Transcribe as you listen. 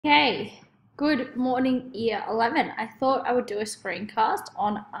Okay, good morning, Year 11. I thought I would do a screencast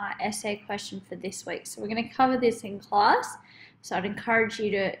on our essay question for this week. So we're going to cover this in class. So I'd encourage you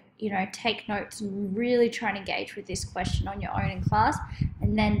to, take notes and really try and engage with this question on your own in class.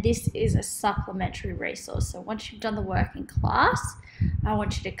 And then this is a supplementary resource. So once you've done the work in class, I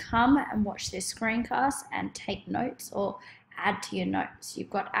want you to come and watch this screencast and take notes or add to your notes. You've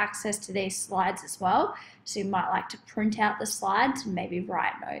got access to these slides as well, so you might like to print out the slides and maybe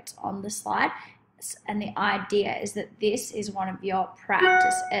write notes on the slide. And the idea is that this is one of your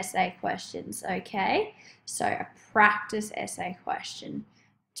practice essay questions, okay? So a practice essay question.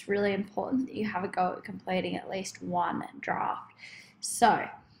 It's really important that you have a go at completing at least one draft. So,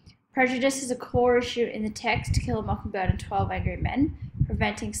 prejudice is a core issue in the text To Kill a Mockingbird and 12 Angry Men,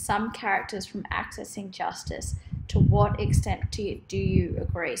 preventing some characters from accessing justice. To what extent do you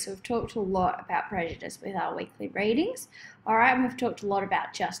agree? So we've talked a lot about prejudice with our weekly readings, all right, and we've talked a lot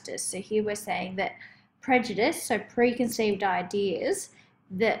about justice. So here we're saying that prejudice, so preconceived ideas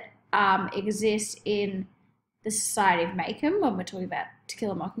that exist in the Society of Maycomb when we're talking about To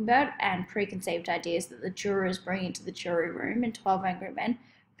Kill a Mockingbird, and preconceived ideas that the jurors bring into the jury room in 12 Angry Men,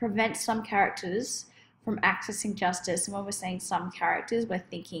 prevent some characters from accessing justice. And when we're saying some characters, we're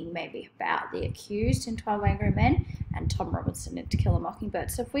thinking maybe about the accused in 12 Angry Men and Tom Robinson in To Kill a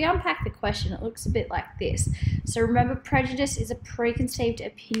Mockingbird. So if we unpack the question, it looks a bit like this. So remember, prejudice is a preconceived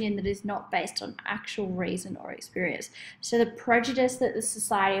opinion that is not based on actual reason or experience. So the prejudice that the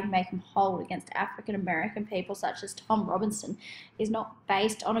Society of Maycomb hold against African American people such as Tom Robinson is not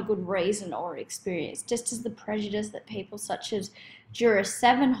based on a good reason or experience, just as the prejudice that people such as Juror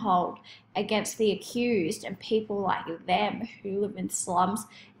 7 hold against the accused and people like them who live in slums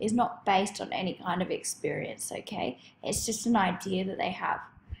is not based on any kind of experience, okay? It's just an idea that they have.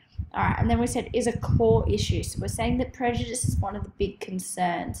 All right, and then we said is a core issue. So we're saying that prejudice is one of the big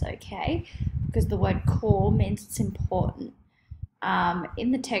concerns, okay? Because the word core means it's important.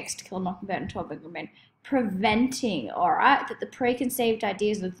 In the text To Kill a Mockingbird and 12 Angry Men, preventing, all right, that the preconceived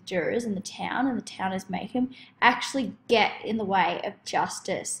ideas of the jurors and the town is Maycomb, actually get in the way of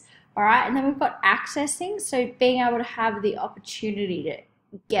justice, all right? And then we've got accessing, so being able to have the opportunity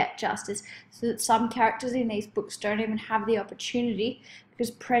to get justice, so that some characters in these books don't even have the opportunity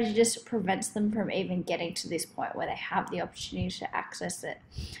because prejudice prevents them from even getting to this point where they have the opportunity to access it.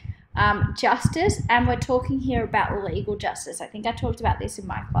 Justice, and we're talking here about legal justice. I think I talked about this in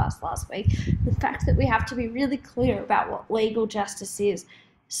my class last week. The fact that we have to be really clear about what legal justice is.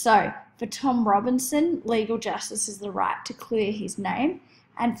 So for Tom Robinson, legal justice is the right to clear his name,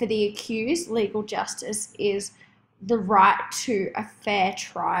 and for the accused, legal justice is the right to a fair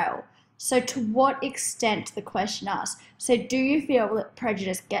trial. So to what extent, the question asks, so do you feel that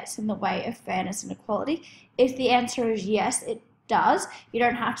prejudice gets in the way of fairness and equality? If the answer is yes, it does. You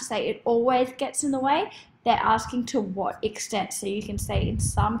don't have to say it always gets in the way. They're asking to what extent. So you can say in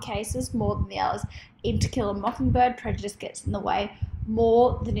some cases more than the others. In To Kill a Mockingbird, prejudice gets in the way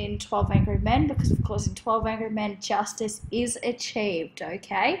more than in 12 Angry Men, because of course in 12 Angry Men justice is achieved,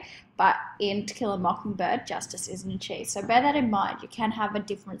 okay? But in To Kill a Mockingbird, justice isn't achieved. So bear that in mind. You can have a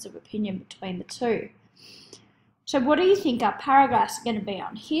difference of opinion between the two. So what do you think our paragraphs are going to be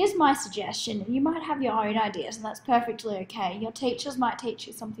on? Here's my suggestion, and you might have your own ideas, and that's perfectly okay. Your teachers might teach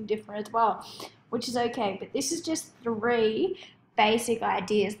you something different as well, which is okay, but this is just 3 basic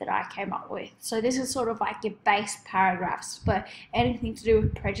ideas that I came up with. So this is sort of like your base paragraphs for anything to do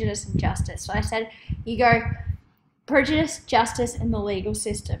with prejudice and justice. So I said you go prejudice, justice, and the legal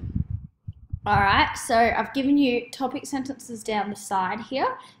system. All right, so I've given you topic sentences down the side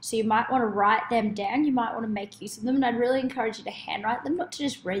here, so you might want to write them down. You might want to make use of them, and I'd really encourage you to handwrite them, not to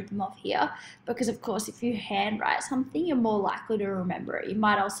just read them off here, because of course if you handwrite something, you're more likely to remember it. You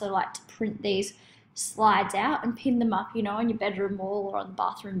might also like to print these slides out and pin them up, on your bedroom wall or on the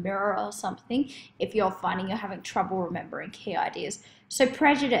bathroom mirror or something if you're finding you're having trouble remembering key ideas. So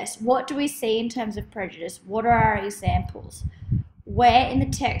prejudice, what do we see in terms of prejudice? What are our examples? Where in the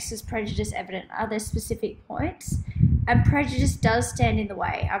text is prejudice evident? Are there specific points? And prejudice does stand in the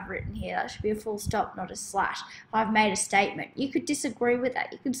way. I've written here, that should be a full stop, not a slash. I've made a statement. You could disagree with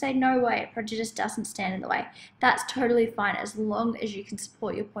that. You could say, no way, prejudice doesn't stand in the way. That's totally fine as long as you can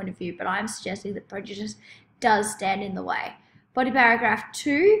support your point of view, but I'm suggesting that prejudice does stand in the way. Body paragraph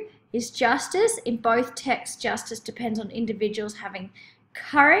 2 is justice. In both texts, justice depends on individuals having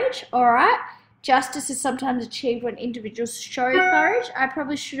courage, all right? Justice is sometimes achieved when individuals show courage. I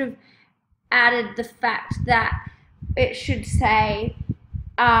probably should have added the fact that it should say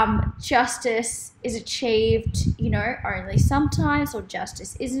justice is achieved, only sometimes, or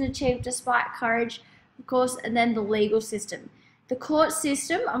justice isn't achieved despite courage, of course, and then the legal system. The court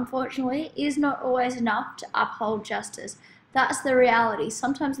system, unfortunately, is not always enough to uphold justice. That's the reality.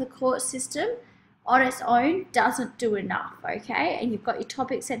 Sometimes the court system on its own doesn't do enough, okay? And you've got your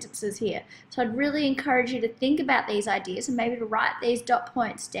topic sentences here. So I'd really encourage you to think about these ideas and maybe to write these dot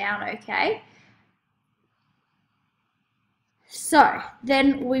points down, okay? So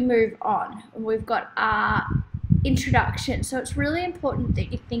then we move on. We've got our introduction. So it's really important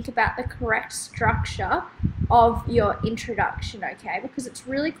that you think about the correct structure of your introduction, okay? Because it's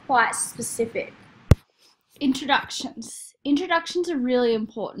really quite specific. Introductions. Introductions are really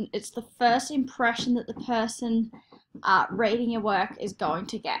important. It's the first impression that the person reading your work is going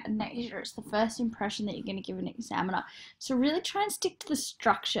to get, and make sure it's the first impression that you're going to give an examiner. So really try and stick to the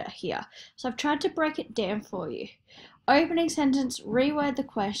structure here. So I've tried to break it down for you. Opening sentence, reword the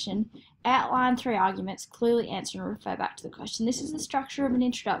question, outline 3 arguments, clearly answer and refer back to the question. This is the structure of an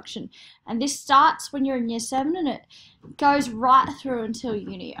introduction, and this starts when you're in year 7 and it goes right through until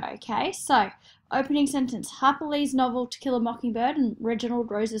uni, okay? So, opening sentence, Harper Lee's novel To Kill a Mockingbird and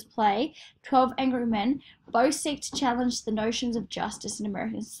Reginald Rose's play 12 Angry Men both seek to challenge the notions of justice in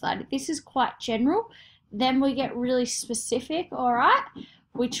American society. This is quite general. Then we get really specific, all right?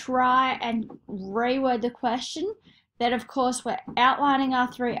 We try and reword the question. Then, of course, we're outlining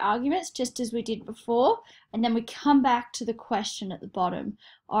our 3 arguments, just as we did before, and then we come back to the question at the bottom.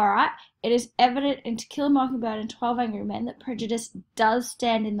 All right, it is evident in To Kill a Mockingbird and 12 Angry Men that prejudice does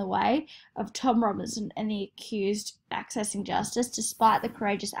stand in the way of Tom Robinson and the accused accessing justice, despite the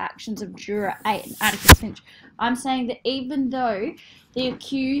courageous actions of Juror 8 and Atticus Finch. I'm saying that even though the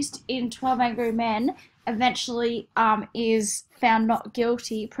accused in 12 Angry Men eventually is found not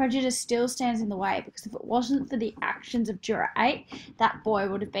guilty, prejudice still stands in the way, because if it wasn't for the actions of Juror 8, that boy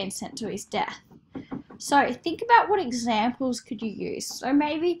would have been sent to his death. So think about what examples could you use. So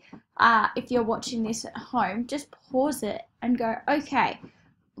maybe if you're watching this at home, just pause it and go, okay,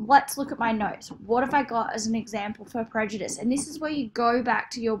 let's look at my notes. What have I got as an example for prejudice? And this is where you go back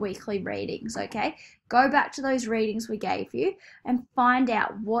to your weekly readings, okay? Go back to those readings we gave you and find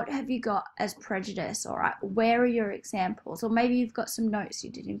out what have you got as prejudice, all right? Where are your examples? Or maybe you've got some notes you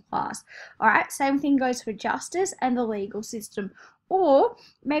did in class, all right? Same thing goes for justice and the legal system. Or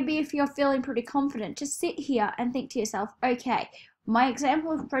maybe if you're feeling pretty confident, just sit here and think to yourself, okay, my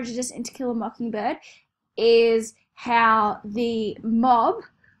example of prejudice in To Kill a Mockingbird is how the mob,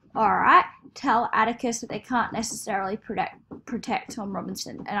 all right, tell Atticus that they can't necessarily protect Tom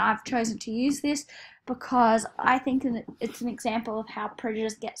Robinson. And I've chosen to use this because I think it's an example of how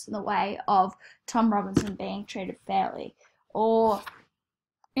prejudice gets in the way of Tom Robinson being treated fairly. Or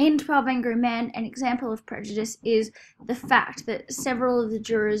in 12 Angry Men, an example of prejudice is the fact that several of the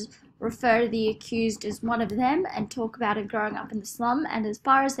jurors refer to the accused as one of them and talk about him growing up in the slum, and as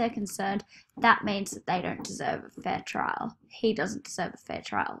far as they're concerned, that means that they don't deserve a fair trial. He doesn't deserve a fair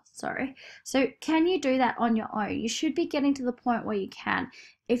trial, sorry. So can you do that on your own? You should be getting to the point where you can.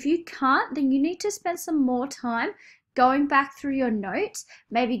 If you can't, then you need to spend some more time going back through your notes,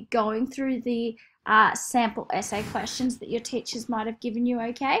 maybe going through the sample essay questions that your teachers might have given you,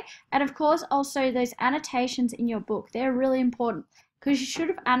 okay? And of course, also those annotations in your book, they're really important because you should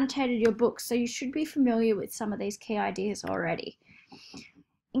have annotated your book, so you should be familiar with some of these key ideas already.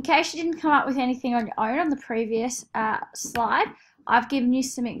 In case you didn't come up with anything on your own on the previous slide, I've given you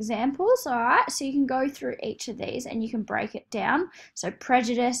some examples, all right? So you can go through each of these and you can break it down. So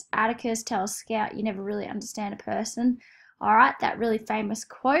prejudice, Atticus tells Scout, you never really understand a person, all right? That really famous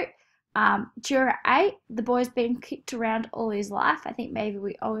quote. Juror 8, the boy's been kicked around all his life. I think maybe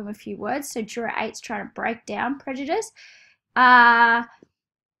we owe him a few words. So Juror 8's trying to break down prejudice.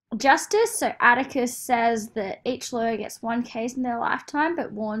 Justice, so Atticus says that each lawyer gets 1 case in their lifetime,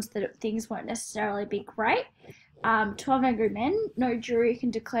 but warns that things won't necessarily be great. 12 Angry Men, no jury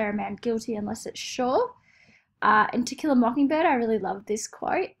can declare a man guilty unless it's sure. In To Kill a Mockingbird, I really love this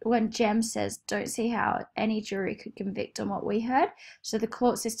quote when Jem says, don't see how any jury could convict on what we heard. So the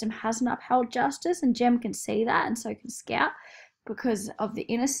court system hasn't upheld justice, and Jem can see that, and so can Scout, because of the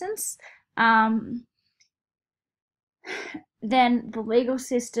innocence. Then the legal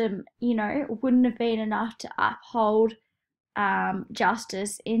system, you know, wouldn't have been enough to uphold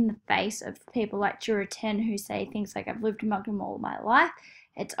justice in the face of people like Juror 10 who say things like, I've lived among them all my life.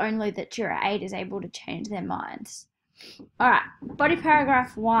 It's only that Juror 8 is able to change their minds. All right, body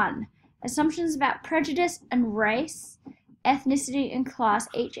paragraph 1. Assumptions about prejudice and race, ethnicity and class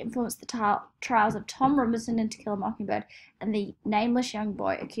each influence the trials of Tom Robinson in To Kill a Mockingbird and the nameless young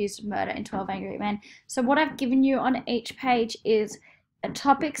boy accused of murder in 12 Angry Men. So what I've given you on each page is a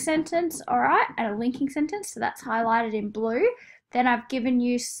topic sentence, all right, and a linking sentence, so that's highlighted in blue. Then I've given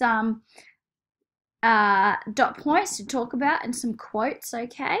you some dot points to talk about and some quotes,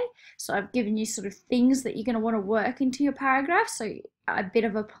 okay? So I've given you sort of things that you're going to want to work into your paragraph, so a bit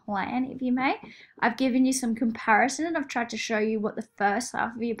of a plan, if you may. I've given you some comparison, and I've tried to show you what the first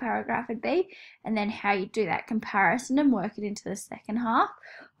half of your paragraph would be, and then how you do that comparison and work it into the second half.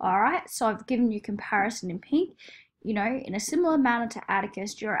 All right, so I've given you comparison in pink. You know, in a similar manner to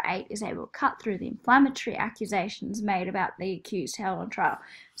Atticus, Juror 8 is able to cut through the inflammatory accusations made about the accused held on trial.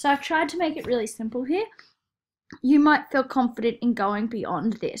 So I've tried to make it really simple here. You might feel confident in going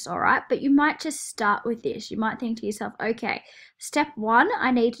beyond this, all right? But you might just start with this. You might think to yourself, okay, step 1,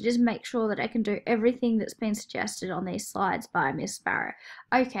 I need to just make sure that I can do everything that's been suggested on these slides by Miss Sparrow.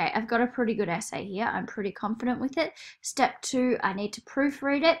 Okay, I've got a pretty good essay here. I'm pretty confident with it. Step 2, I need to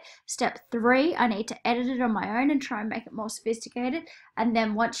proofread it. Step 3, I need to edit it on my own and try and make it more sophisticated. And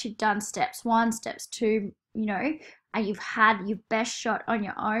then once you've done steps 1, steps 2, you know, and you've had your best shot on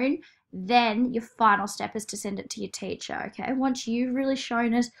your own, then your final step is to send it to your teacher, okay? Once you've really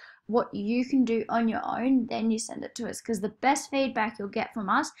shown us what you can do on your own, then you send it to us, because the best feedback you'll get from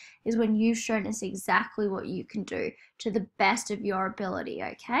us is when you've shown us exactly what you can do to the best of your ability,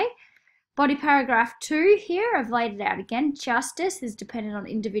 okay? Body paragraph 2 here, I've laid it out again. Justice is dependent on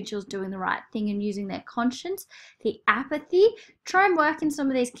individuals doing the right thing and using their conscience. The apathy, try and work in some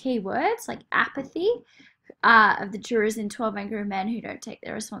of these key words like apathy, of the jurors in 12 Angry Men who don't take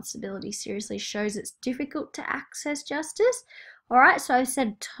their responsibility seriously shows it's difficult to access justice. All right, so I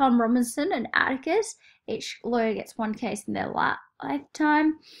said Tom Robinson and Atticus. Each lawyer gets one case in their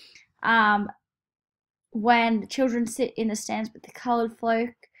lifetime. When the children sit in the stands with the coloured folk,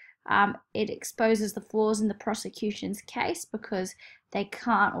 it exposes the flaws in the prosecution's case because they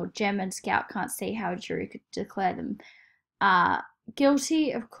can't, or Gem and Scout can't see how a jury could declare them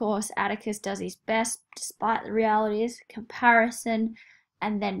guilty. Of course, Atticus does his best despite the realities, comparison,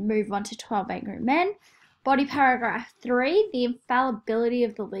 and then move on to 12 Angry Men. Body paragraph 3, the infallibility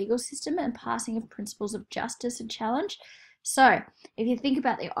of the legal system and passing of principles of justice and challenge. So, if you think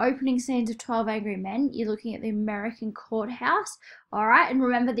about the opening scenes of 12 Angry Men, you're looking at the American courthouse, all right? And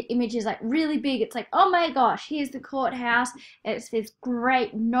remember, the image is like really big. It's like, oh my gosh, here's the courthouse. It's this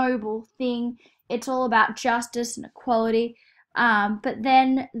great, noble thing. It's all about justice and equality. But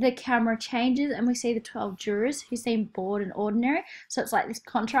then the camera changes and we see the 12 jurors who seem bored and ordinary. So it's like this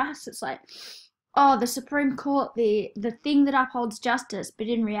contrast. It's like, oh, the Supreme Court, the thing that upholds justice. But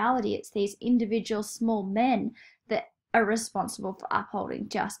in reality, it's these individual small men that are responsible for upholding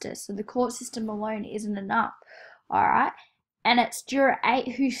justice. So the court system alone isn't enough, all right? And it's Juror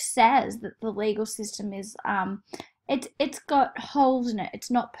 8 who says that the legal system is it's got holes in it. It's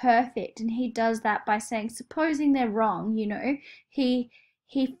not perfect, and he does that by saying, supposing they're wrong, you know, he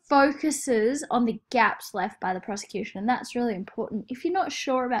focuses on the gaps left by the prosecution, and that's really important. If you're not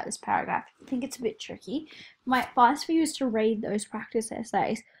sure about this paragraph, if you think it's a bit tricky, my advice for you is to read those practice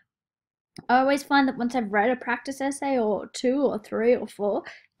essays. I always find that once I've read a practice essay or 2 or 3 or 4,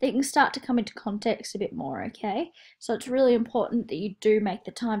 things start to come into context a bit more, okay? So it's really important that you do make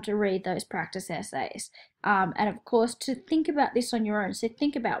the time to read those practice essays. And of course, to think about this on your own. So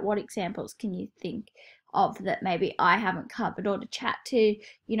think about what examples can you think of that maybe I haven't covered, or to chat to,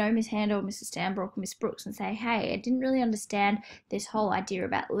 you know, Miss Handel, Mrs. Stanbrook, Miss Brooks and say, hey, I didn't really understand this whole idea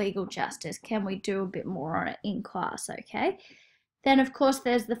about legal justice. Can we do a bit more on it in class, okay? Then, of course,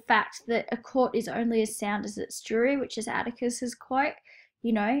 there's the fact that a court is only as sound as its jury, which is Atticus's quote,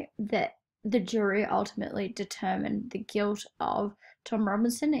 you know, that the jury ultimately determined the guilt of Tom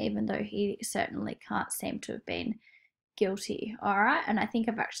Robinson, even though he certainly can't seem to have been guilty, all right? And I think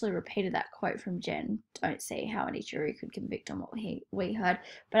I've actually repeated that quote from Jen. Don't see how any jury could convict on what we heard,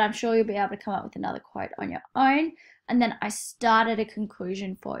 but I'm sure you'll be able to come up with another quote on your own. And then I started a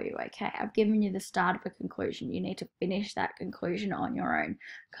conclusion for you, okay? I've given you the start of a conclusion. You need to finish that conclusion on your own.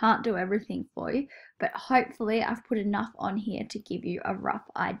 Can't do everything for you, but hopefully I've put enough on here to give you a rough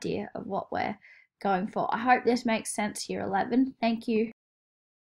idea of what we're going for. I hope this makes sense, Year 11. Thank you.